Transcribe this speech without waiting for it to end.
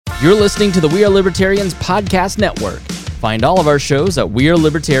You're listening to the We Are Libertarians Podcast Network. Find all of our shows at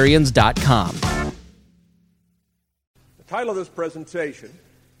wearelibertarians.com. The title of this presentation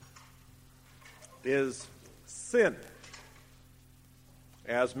is Sin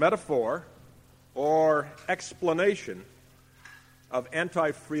as Metaphor or Explanation of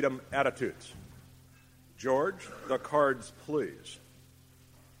Anti-Freedom Attitudes. George, the cards, please.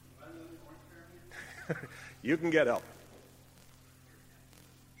 You can get help.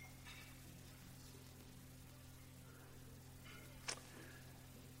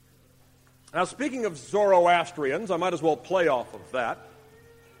 Now, speaking of Zoroastrians, I might as well play off of that.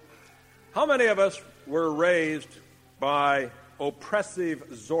 How many of us were raised by oppressive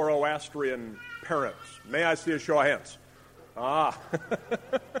Zoroastrian parents? May I see a show of hands?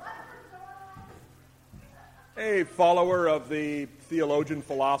 A follower of the theologian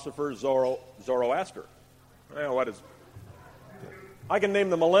philosopher Zoroaster. I can name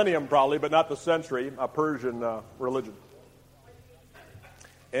the millennium probably, but not the century, a Persian religion.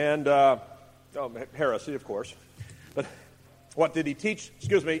 And heresy, of course. But what did he teach?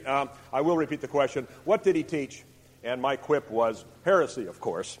 Excuse me, I will repeat the question. What did he teach? And my quip was heresy, of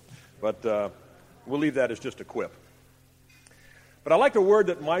course. But we'll leave that as just a quip. But I liked a word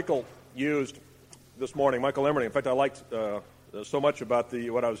that Michael used this morning, Michael Emerling. In fact, I liked so much about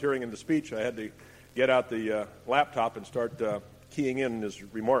what I was hearing in the speech, I had to get out the laptop and start keying in his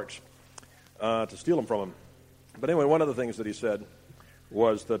remarks to steal them from him. But anyway, one of the things that he said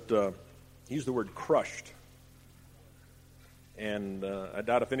was that he used the word crushed. And I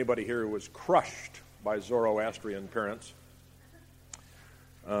doubt if anybody here was crushed by Zoroastrian parents.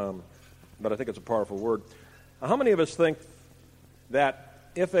 But I think it's a powerful word. How many of us think that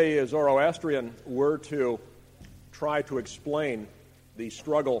if a Zoroastrian were to try to explain the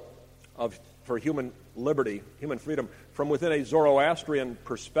struggle for human liberty, human freedom, from within a Zoroastrian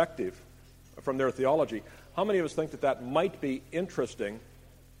perspective, from their theology, how many of us think that that might be interesting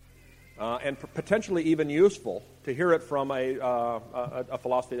and potentially even useful to hear it from a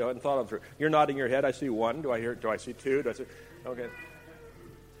philosophy that I hadn't thought of? You're nodding your head. I see one. Do I see two? Okay.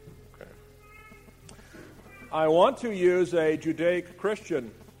 I want to use a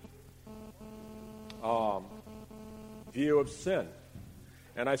Judaic-Christian view of sin.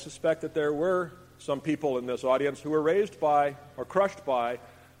 And I suspect that there were some people in this audience who were raised by or crushed by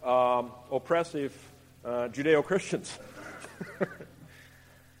oppressive Judeo-Christians.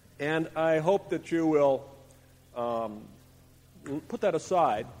 And I hope that you will put that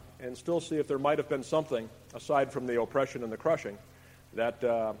aside and still see if there might have been something, aside from the oppression and the crushing, that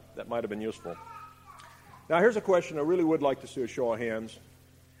might have been useful. Now, here's a question I really would like to see a show of hands.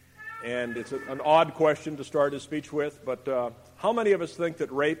 And it's an odd question to start his speech with, but how many of us think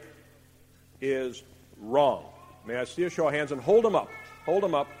that rape is wrong? May I see a show of hands? And hold them up. Hold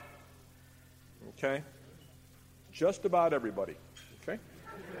them up. Okay? Just about everybody. Okay?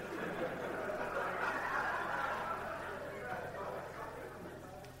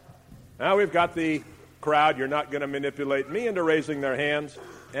 Now we've got the crowd. You're not going to manipulate me into raising their hands.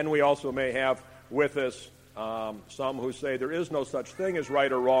 And we also may have with us some who say there is no such thing as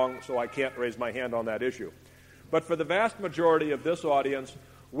right or wrong, so I can't raise my hand on that issue. But for the vast majority of this audience,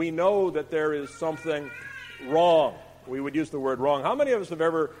 we know that there is something wrong. We would use the word wrong. How many of us have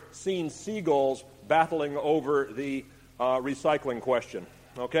ever seen seagulls battling over the recycling question?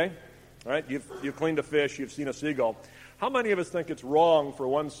 Okay? All right? You've cleaned a fish, you've seen a seagull. How many of us think it's wrong for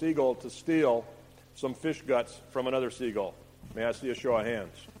one seagull to steal some fish guts from another seagull? May I see a show of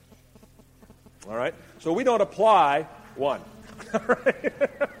hands? All right? So we don't apply one. All right?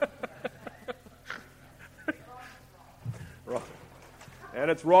 Wrong. And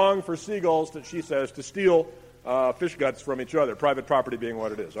it's wrong for seagulls, that she says, to steal fish guts from each other, private property being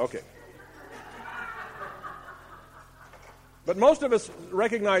what it is. Okay. But most of us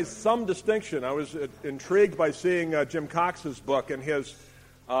recognize some distinction. I was intrigued by seeing Jim Cox's book and his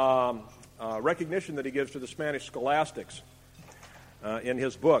recognition that he gives to the Spanish scholastics in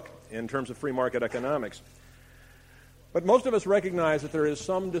his book in terms of free market economics. But most of us recognize that there is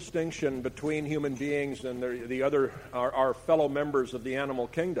some distinction between human beings and our fellow members of the animal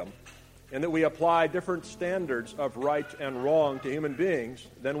kingdom, and that we apply different standards of right and wrong to human beings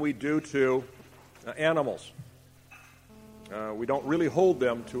than we do to animals. We don't really hold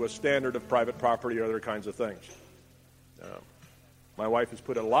them to a standard of private property or other kinds of things. My wife has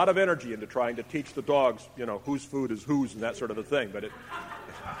put a lot of energy into trying to teach the dogs, whose food is whose and that sort of a thing. But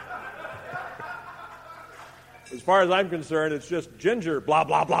as far as I'm concerned, it's just Ginger, blah,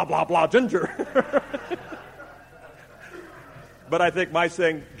 blah, blah, blah, blah, Ginger. But I think my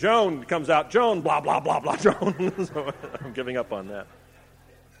saying Joan comes out, Joan, blah, blah, blah, blah, Joan. So I'm giving up on that.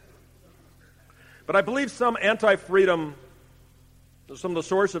 But I believe some of the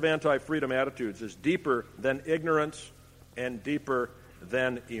source of anti-freedom attitudes is deeper than ignorance and deeper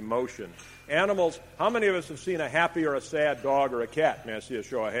than emotion. Animals, how many of us have seen a happy or a sad dog or a cat? May I see a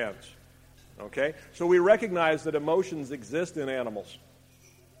show of hands? Okay? So we recognize that emotions exist in animals.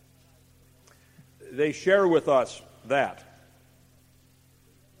 They share with us that.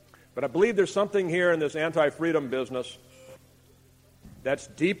 But I believe there's something here in this anti-freedom business that's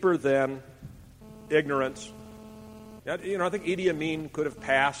deeper than ignorance. You know, I think Idi Amin could have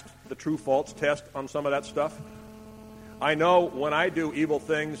passed the true-false test on some of that stuff. I know when I do evil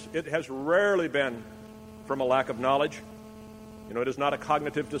things, it has rarely been from a lack of knowledge. You know, it is not a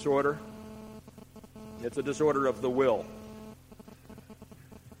cognitive disorder. It's a disorder of the will.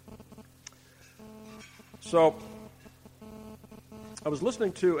 So, I was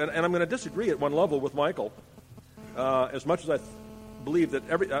listening to, and I'm going to disagree at one level with Michael, as much as I believe that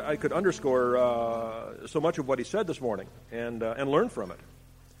I could underscore so much of what he said this morning and learn from it.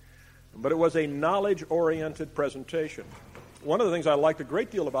 But it was a knowledge-oriented presentation. One of the things I liked a great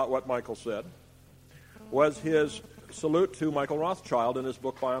deal about what Michael said was his salute to Michael Rothschild in his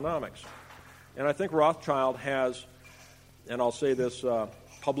book Bionomics. And I think Rothschild has, and I'll say this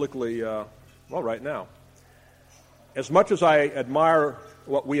publicly, right now, as much as I admire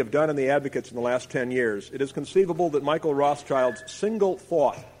what we have done in the Advocates in the last 10 years, it is conceivable that Michael Rothschild's single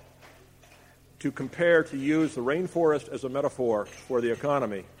thought to compare, to use the rainforest as a metaphor for the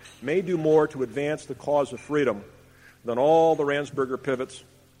economy, may do more to advance the cause of freedom than all the Ransberger pivots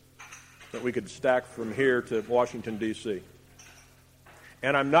that we could stack from here to Washington, D.C.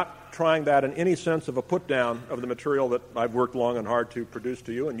 And I'm not trying that in any sense of a put-down of the material that I've worked long and hard to produce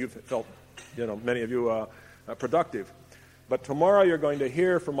to you, and you've felt, many of you, productive. But tomorrow you're going to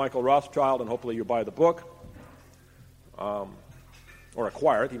hear from Michael Rothschild, and hopefully you buy the book, or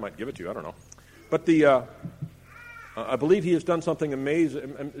acquire it. He might give it to you, I don't know. But I believe he has done something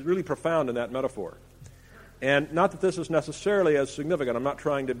amazing, really profound in that metaphor. And not that this is necessarily as significant. I'm not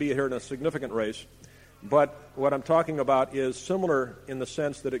trying to be here in a significant race. But what I'm talking about is similar in the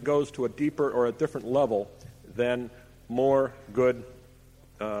sense that it goes to a deeper or a different level than more good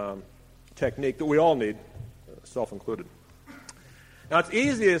technique that we all need, self-included. Now, it's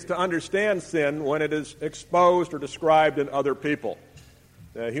easiest to understand sin when it is exposed or described in other people.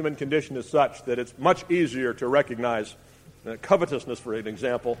 The human condition is such that it's much easier to recognize. Covetousness, for an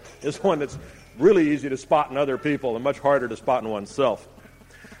example, is one that's really easy to spot in other people and much harder to spot in oneself.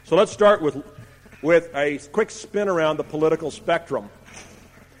 So let's start with a quick spin around the political spectrum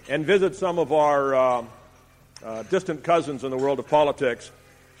and visit some of our distant cousins in the world of politics,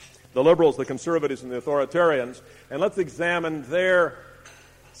 the liberals, the conservatives, and the authoritarians, and let's examine their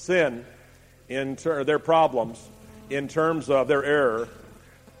sin, their problems, in terms of their error,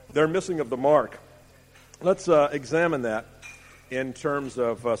 their missing of the mark. Let's examine that in terms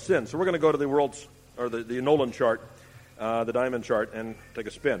of sin. So we're going to go to the Nolan chart, the diamond chart, and take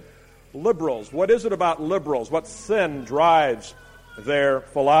a spin. Liberals. What is it about liberals? What sin drives their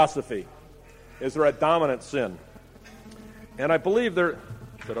philosophy? Is there a dominant sin? And I believe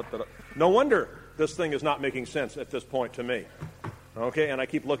no wonder this thing is not making sense at this point to me. Okay, and I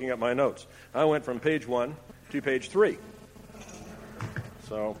keep looking at my notes. I went from page 1 to page 3.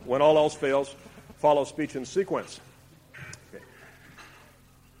 So when all else fails, follow speech in sequence. Okay.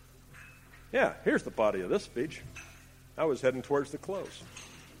 Yeah, here's the body of this speech. I was heading towards the close.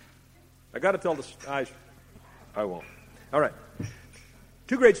 I got to tell I won't. All right.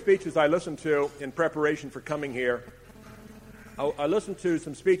 Two great speeches I listened to in preparation for coming here. I listened to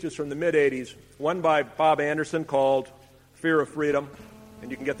some speeches from the mid-'80s, one by Bob Anderson called Fear of Freedom,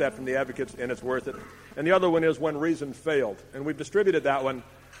 and you can get that from the Advocates, and it's worth it. And the other one is When Reason Failed. And we've distributed that one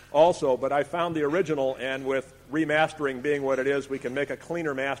also, but I found the original, and with remastering being what it is, we can make a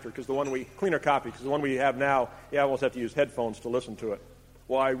cleaner copy, because the one we have now, you almost have to use headphones to listen to it.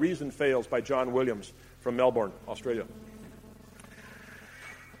 Why Reason Fails by John Williams from Melbourne, Australia.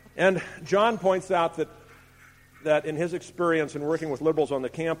 And John points out that in his experience in working with liberals on the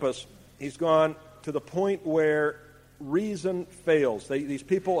campus, he's gone to the point where reason fails. These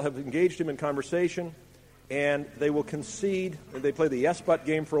people have engaged him in conversation, and they will concede, and they play the yes but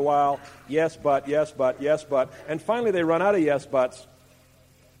game for a while, yes but, yes but, yes but, and finally they run out of yes buts,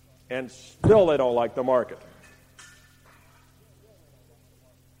 and still they don't like the market.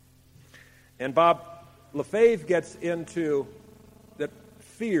 And Bob Lefebvre gets into that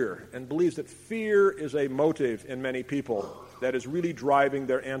fear and believes that fear is a motive in many people that is really driving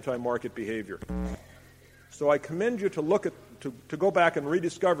their anti-market behavior. So I commend you to go back and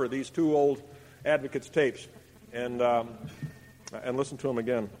rediscover these two old Advocates tapes and listen to them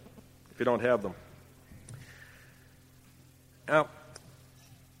again if you don't have them. Now,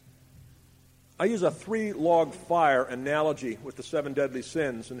 I use a 3-log fire analogy with the 7 deadly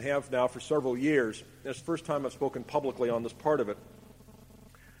sins and have now for several years. It's the first time I've spoken publicly on this part of it.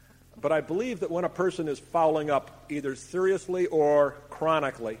 But I believe that when a person is fouling up either seriously or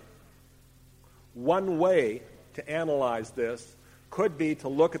chronically, one way to analyze this could be to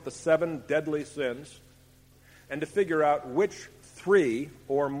look at the 7 deadly sins and to figure out which 3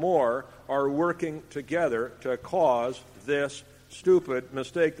 or more are working together to cause this stupid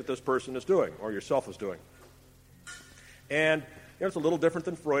mistake that this person is doing, or yourself is doing. And it's a little different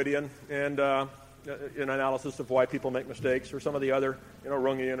than Freudian and an analysis of why people make mistakes, or some of the other,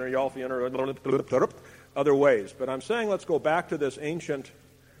 Rungian or Yalfian or other ways. But I'm saying let's go back to this ancient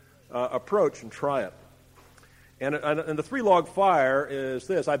approach and try it. And the 3-log fire is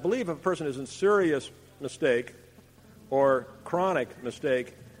this. I believe if a person is in serious mistake or chronic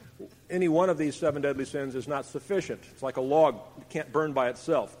mistake, any one of these 7 deadly sins is not sufficient. It's like a log. It can't burn by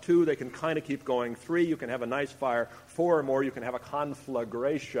itself. 2, they can kind of keep going. 3, you can have a nice fire. 4 or more, you can have a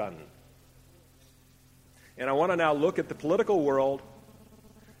conflagration. And I want to now look at the political world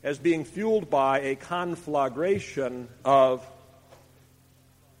as being fueled by a conflagration of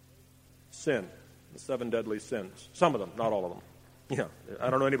sin, the 7 deadly sins. Some of them, not all of them. Yeah, I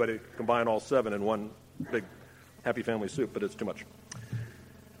don't know anybody who can combine all 7 in one big happy family soup, but it's too much.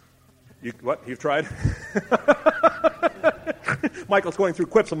 You've tried? Michael's going through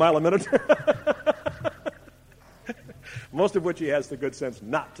quips a mile a minute. Most of which he has the good sense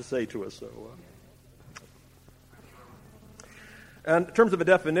not to say to us. So, And in terms of a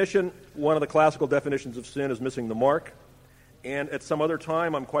definition, one of the classical definitions of sin is missing the mark. And at some other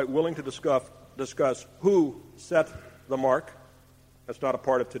time, I'm quite willing to discuss who set the mark. That's not a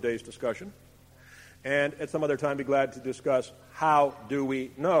part of today's discussion. And at some other time, be glad to discuss how do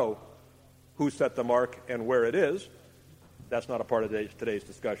we know who set the mark and where it is. That's not a part of today's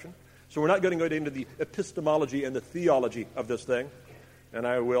discussion. So we're not going to go into the epistemology and the theology of this thing. And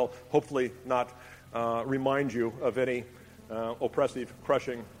I will hopefully not remind you of any oppressive,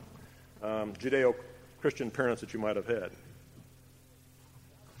 crushing Judeo-Christian parents that you might have had.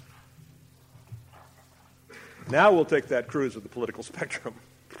 Now we'll take that cruise of the political spectrum.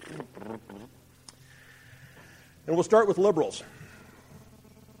 And we'll start with liberals.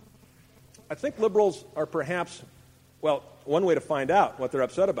 I think liberals are perhaps, one way to find out what they're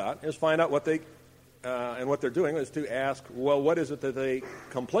upset about is find out what they, and what they're doing is to ask, what is it that they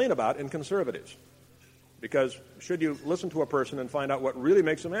complain about in conservatives? Because should you listen to a person and find out what really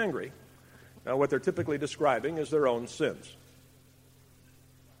makes them angry, what they're typically describing is their own sins.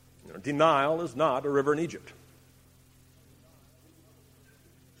 Denial is not a river in Egypt.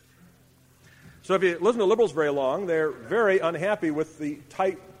 So if you listen to liberals very long, they're very unhappy with the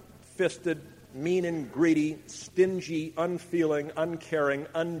tight-fisted, mean and greedy, stingy, unfeeling, uncaring,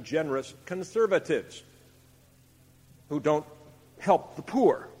 ungenerous conservatives who don't help the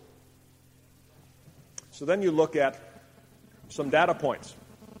poor. So then you look at some data points.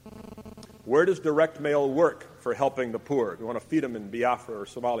 Where does direct mail work for helping the poor? You want to feed them in Biafra or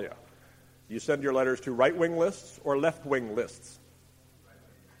Somalia. You send your letters to right-wing lists or left-wing lists?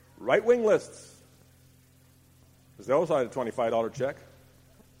 Right-wing lists. Because they always sign a $25 check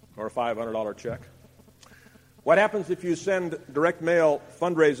or a $500 check. What happens if you send direct mail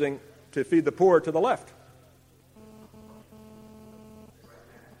fundraising to feed the poor to the left?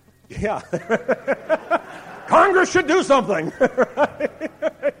 Yeah. Congress should do something.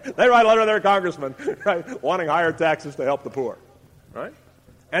 They write a letter to their congressman, right, wanting higher taxes to help the poor, right?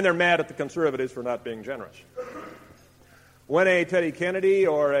 And they're mad at the conservatives for not being generous. When a Teddy Kennedy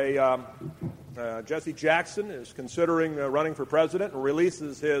or a Jesse Jackson is considering running for president and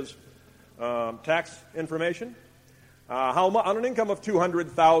releases his tax information, on an income of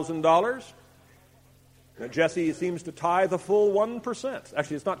 $200,000, Jesse seems to tie the full 1%.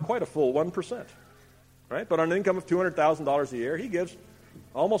 Actually, it's not quite a full 1%, right? But on an income of $200,000 a year, he gives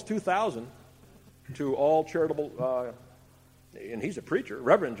almost $2,000 to all charitable. And he's a preacher.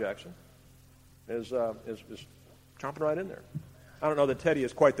 Reverend Jackson is chomping right in there. I don't know that Teddy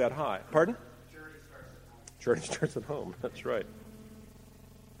is quite that high. Pardon? Charity starts at home. That's right.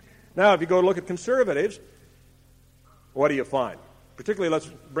 Now, if you go look at conservatives, what do you find? Particularly, let's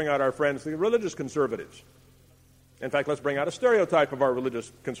bring out our friends, the religious conservatives. In fact, let's bring out a stereotype of our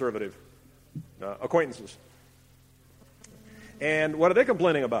religious conservative acquaintances. And what are they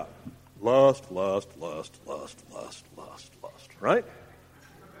complaining about? Lust, lust, lust, lust, lust, lust, lust. Right?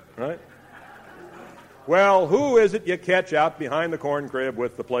 Right? Well, who is it you catch out behind the corn crib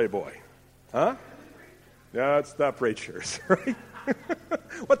with the Playboy? Huh? Yeah, it's the preachers, right?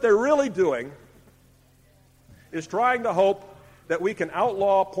 What they're really doing is trying to hope that we can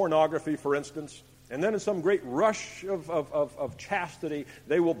outlaw pornography, for instance, and then in some great rush of chastity,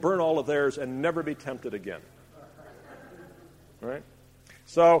 they will burn all of theirs and never be tempted again. Right?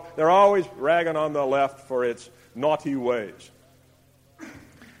 So they're always ragging on the left for its naughty ways.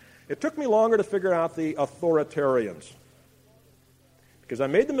 It took me longer to figure out the authoritarians, because I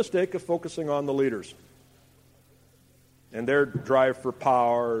made the mistake of focusing on the leaders and their drive for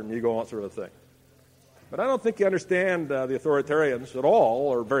power and ego, that sort of thing. But I don't think you understand the authoritarians at all,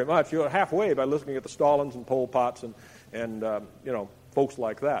 or very much. You're halfway by listening at the Stalins and Pol Pots and folks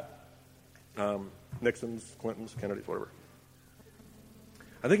like that. Nixons, Clintons, Kennedys, whatever.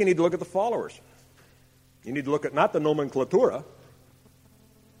 I think you need to look at the followers. You need to look at not the nomenclatura,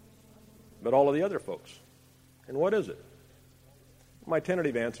 but all of the other folks. And what is it? My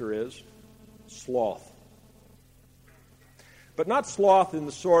tentative answer is sloth. But not sloth in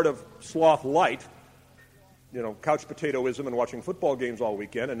the sort of sloth light, couch potatoism and watching football games all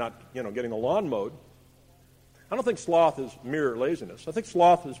weekend and not, getting the lawn mowed. I don't think sloth is mere laziness. I think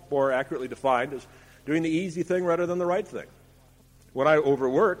sloth is more accurately defined as doing the easy thing rather than the right thing. When I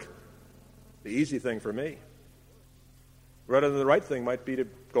overwork, the easy thing for me, rather than the right thing, might be to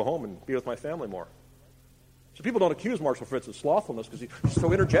go home and be with my family more. So people don't accuse Marshall Fritz of slothfulness because he's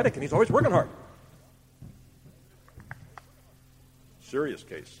so energetic and he's always working hard. Serious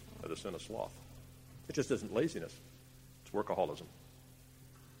case of the sin of sloth. It just isn't laziness. It's workaholism.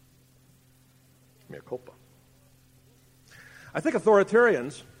 Mea culpa. I think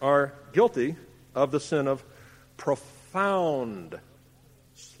authoritarians are guilty of the sin of profound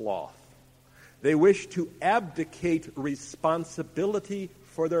sloth. They wish to abdicate responsibility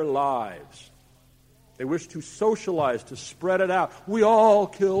for their lives. They wish to socialize, to spread it out. We all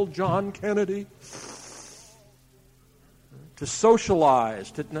killed John Kennedy. To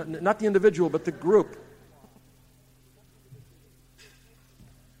socialize, not the individual, but the group.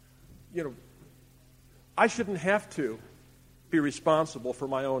 I shouldn't have to be responsible for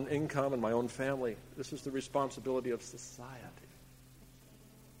my own income and my own family. This is the responsibility of society.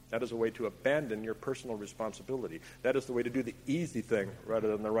 That is a way to abandon your personal responsibility. That is the way to do the easy thing rather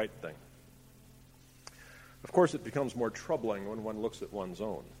than the right thing. Of course, it becomes more troubling when one looks at one's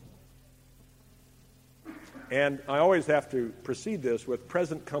own. And I always have to precede this with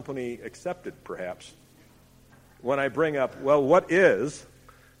present company accepted, perhaps, when I bring up, what is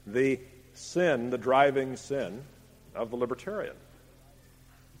the sin, the driving sin of the libertarian?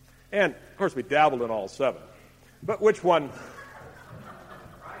 And, of course, we dabbled in all seven. But which one?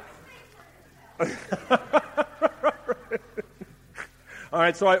 All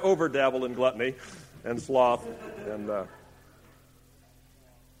right, so I over-dabble in gluttony and sloth, and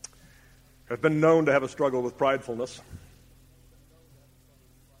I've been known to have a struggle with pridefulness.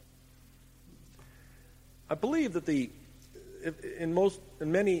 I believe that in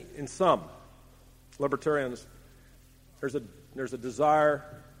some libertarians, there's a desire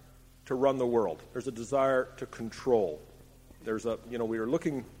to run the world. There's a desire to control. We are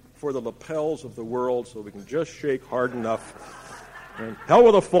looking for the lapels of the world so we can just shake hard enough. And hell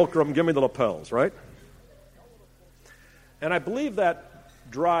with a fulcrum, give me the lapels, right? And I believe that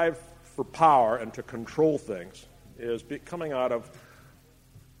drive for power and to control things is coming out of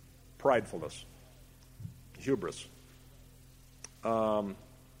pridefulness, hubris. A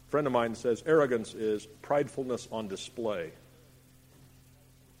friend of mine says arrogance is pridefulness on display.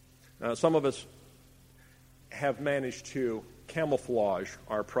 Some of us have managed to camouflage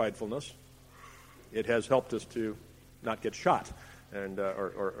our pridefulness. It has helped us to not get shot and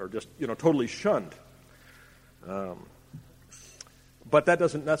or just totally shunned. But that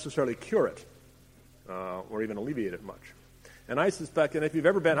doesn't necessarily cure it or even alleviate it much. And I suspect, and if you've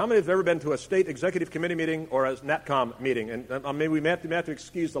ever been, how many have ever been to a state executive committee meeting or a NatCom meeting? And maybe we may have to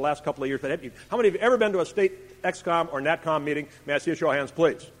excuse the last couple of years. But how many have ever been to a state XCOM or NatCom meeting? May I see a show of hands,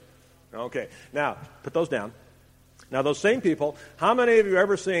 please? Okay. Now, put those down. Now, those same people, how many of you have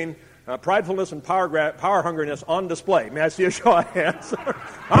ever seen pridefulness and power hungriness on display? May I see a show of hands?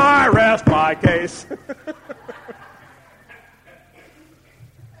 I rest my case.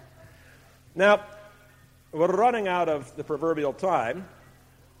 Now, we're running out of the proverbial time,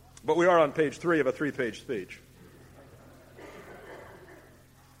 but we are on page 3 of a 3-page speech.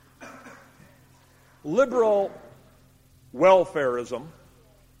 Liberal welfarism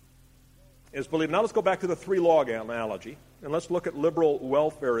is believed. Now let's go back to the three-log analogy, and let's look at liberal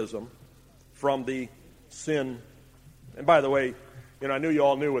welfarism from the sin. And by the way, I knew you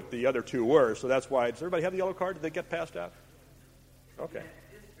all knew what the other two were, so that's why. Does everybody have the yellow card? Did they get passed out? Okay.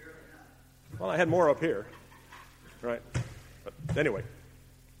 Well, I had more up here, right? But anyway,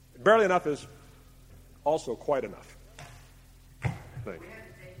 barely enough is also quite enough. Thank you.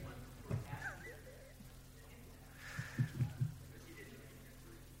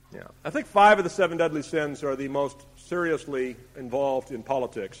 Yeah. I think 5 of the 7 deadly sins are the most seriously involved in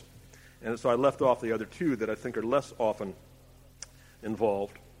politics. And so I left off the other 2 that I think are less often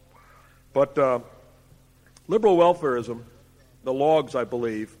involved. But liberal welfarism, the logs, I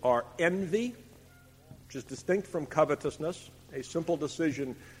believe, are envy, which is distinct from covetousness. A simple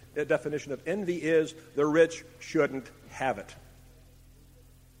definition of envy is the rich shouldn't have it.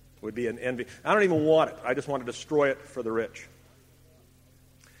 Would be an envy. I don't even want it. I just want to destroy it for the rich.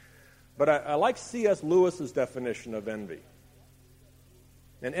 But I like C.S. Lewis's definition of envy.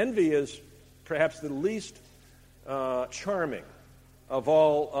 And envy is perhaps the least charming of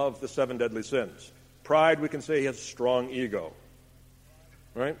all of the 7 deadly sins. Pride, we can say he has a strong ego.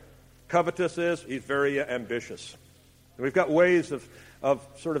 Right? Covetous is he's very ambitious. And we've got ways of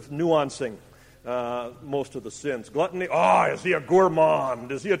sort of nuancing most of the sins. Gluttony, is he a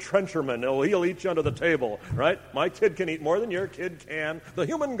gourmand? Is he a trencherman? He'll eat you under the table, right? My kid can eat more than your kid can. The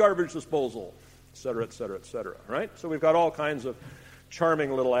human garbage disposal, et cetera, et cetera, et cetera, right? So we've got all kinds of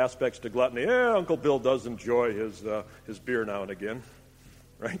charming little aspects to gluttony. Uncle Bill does enjoy his beer now and again,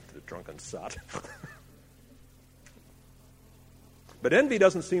 right? The drunken sot. But envy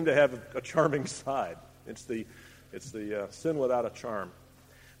doesn't seem to have a charming side. It's the sin without a charm.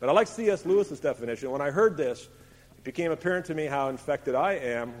 But I like C.S. Lewis's definition. When I heard this, it became apparent to me how infected I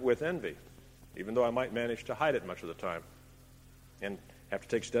am with envy, even though I might manage to hide it much of the time and have to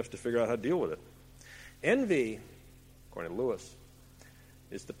take steps to figure out how to deal with it. Envy, according to Lewis,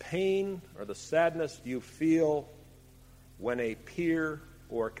 is the pain or the sadness you feel when a peer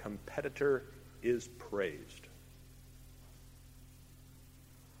or competitor is praised.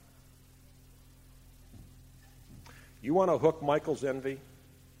 You want to hook Michael's envy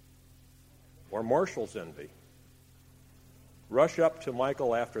or Marshall's envy? Rush up to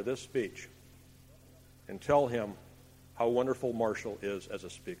Michael after this speech and tell him how wonderful Marshall is as a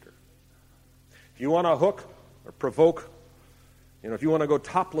speaker. If you want to hook or provoke, if you want to go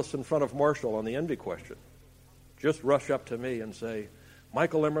topless in front of Marshall on the envy question, just rush up to me and say,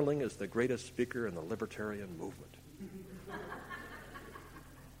 Michael Emmerling is the greatest speaker in the libertarian movement.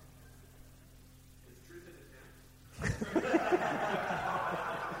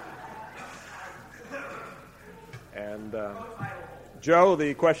 And Joe,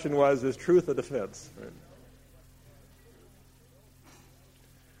 the question was, is truth a defense? Right?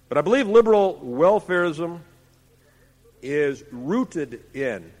 But I believe liberal welfarism is rooted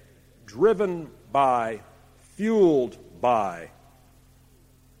in, driven by, fueled by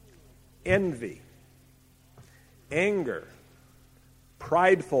envy, anger,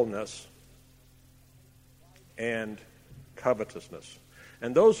 pridefulness, and covetousness.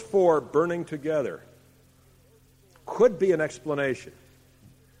 And those 4 burning together could be an explanation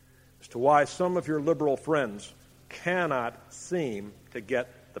as to why some of your liberal friends cannot seem to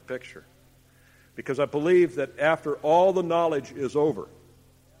get the picture. Because I believe that after all the knowledge is over,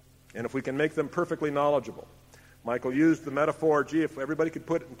 and if we can make them perfectly knowledgeable, Michael used the metaphor, if everybody could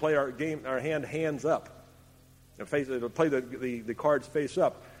put and play our game, our hands up, and play the cards face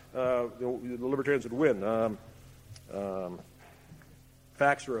up, the libertarians would win.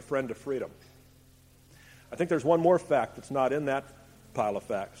 Facts are a friend of freedom. I think there's one more fact that's not in that pile of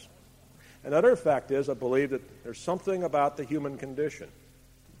facts. And that other fact is, I believe that there's something about the human condition.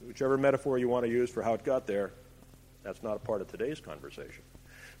 Whichever metaphor you want to use for how it got there, that's not a part of today's conversation.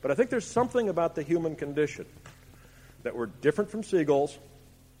 But I think there's something about the human condition that we're different from seagulls.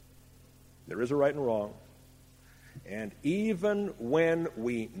 There is a right and wrong. And even when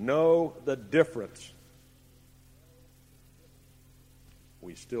we know the difference,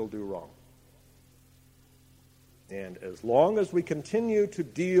 we still do wrong. And as long as we continue to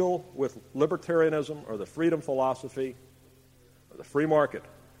deal with libertarianism or the freedom philosophy or the free market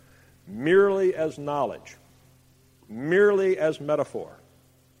merely as knowledge, merely as metaphor,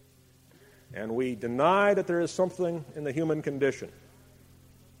 and we deny that there is something in the human condition,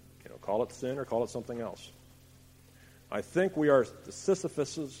 call it sin or call it something else, I think we are the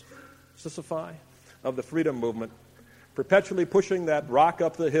Sisyphi of the freedom movement, perpetually pushing that rock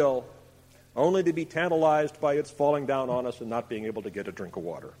up the hill only to be tantalized by its falling down on us and not being able to get a drink of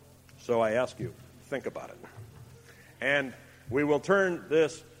water. So I ask you, think about it. And we will turn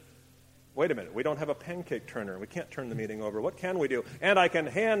this, wait a minute, we don't have a pancake turner. We can't turn the meeting over. What can we do? And I can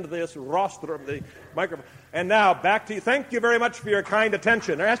hand this rostrum, the microphone. And now, back to you. Thank you very much for your kind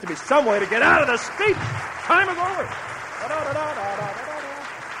attention. There has to be some way to get out of this speech. Time is over.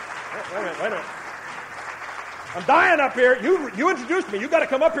 Wait a minute. I'm dying up here. You introduced me. You got to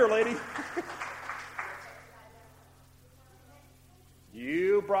come up here, lady.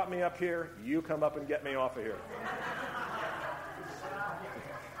 You brought me up here. You come up and get me off of here.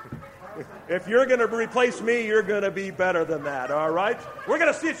 If you're going to replace me, you're going to be better than that, all right? We're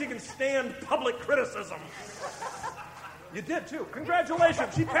going to see if she can stand public criticism. You did, too.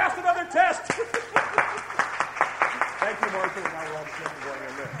 Congratulations. She passed another test. Thank you, Marshall. Now we're all standing going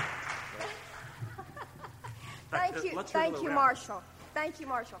in there. Thank you, Marshall. Thank you,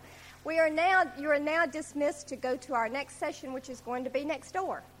 Marshall. You are now dismissed to go to our next session, which is going to be next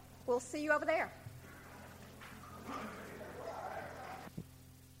door. We'll see you over there.